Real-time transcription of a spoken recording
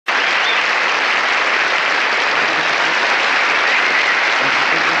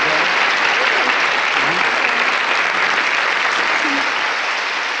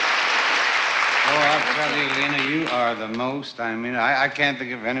are the most. I mean, I can't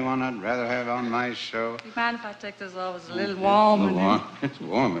think of anyone I'd rather have on my show. Do you mind if I take this off? It's a little warm. It's warm. It's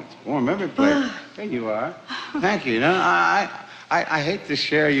warm. It's warm every place. There you are. Thank you. You know, I hate to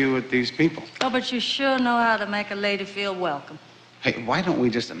share you with these people. Oh, but you sure know how to make a lady feel welcome. Hey, why don't we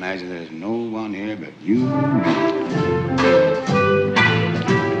just imagine there's no one here but you and me?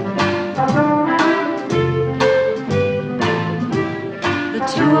 The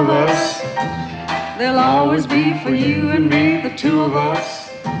two of us, they'll always be for you and me. The two of us,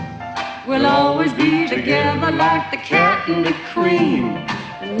 we'll always be together like the cat and the cream.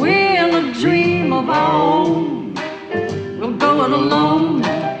 We're a dream of our own. We'll go it alone.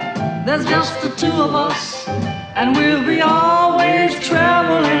 There's just the two of us, and we'll be always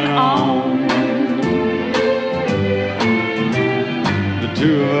traveling on. The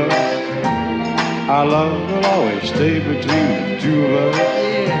two of us, our love will always stay between the two of us.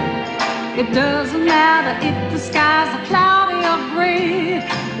 Yeah. It doesn't matter if the skies are cloudy or gray.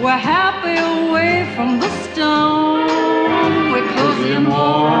 We're happy away from the storm. We're cozy and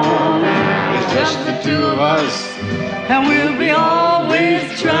warm. It's just the two of us, and we'll be always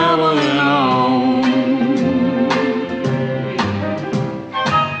traveling on.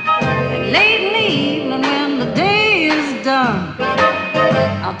 And late in the evening when the day is done,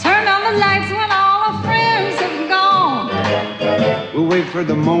 I'll turn on the lights when all our friends have gone. we'll wait for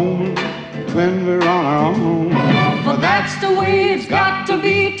the moment when we're on our own. For that's the way it's got to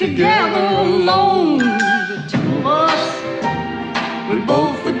be together alone. The two of us, we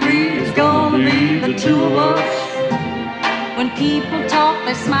both agree it's gonna be the two of us. When people talk,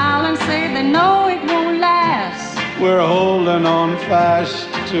 they smile and say they know it won't last. We're holding on fast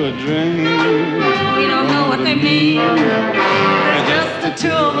to a dream. We don't know what they mean. They're just the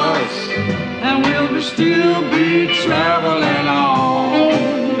two of us, and we'll still be traveling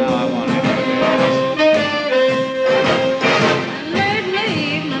on. Now I want to Late in the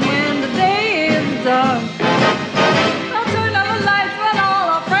evening when the day is done, I'll turn on the lights when all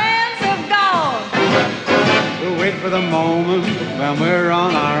our friends have gone. we'll wait for the moment when we're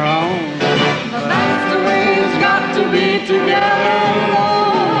on our own. But that's the way it's got to be together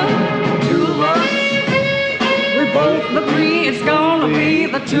alone. Two of us, we both agree it's gonna be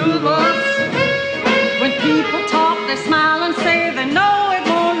the two of us. When people talk, they smile and say they know it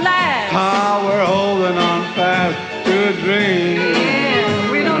won't last. Ah, we're holding on fast to a dream.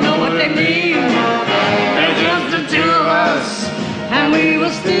 Yeah, we don't know what they mean. They're just the two of us, and we will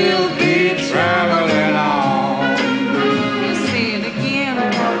still be traveling on. You say it again.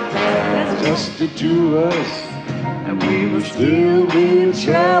 That's Just the two of us, and we will still be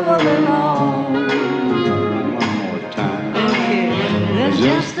traveling on. one more time. Okay, there's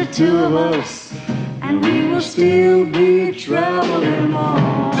just the two of us, and we will still be traveling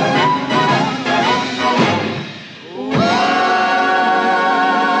on.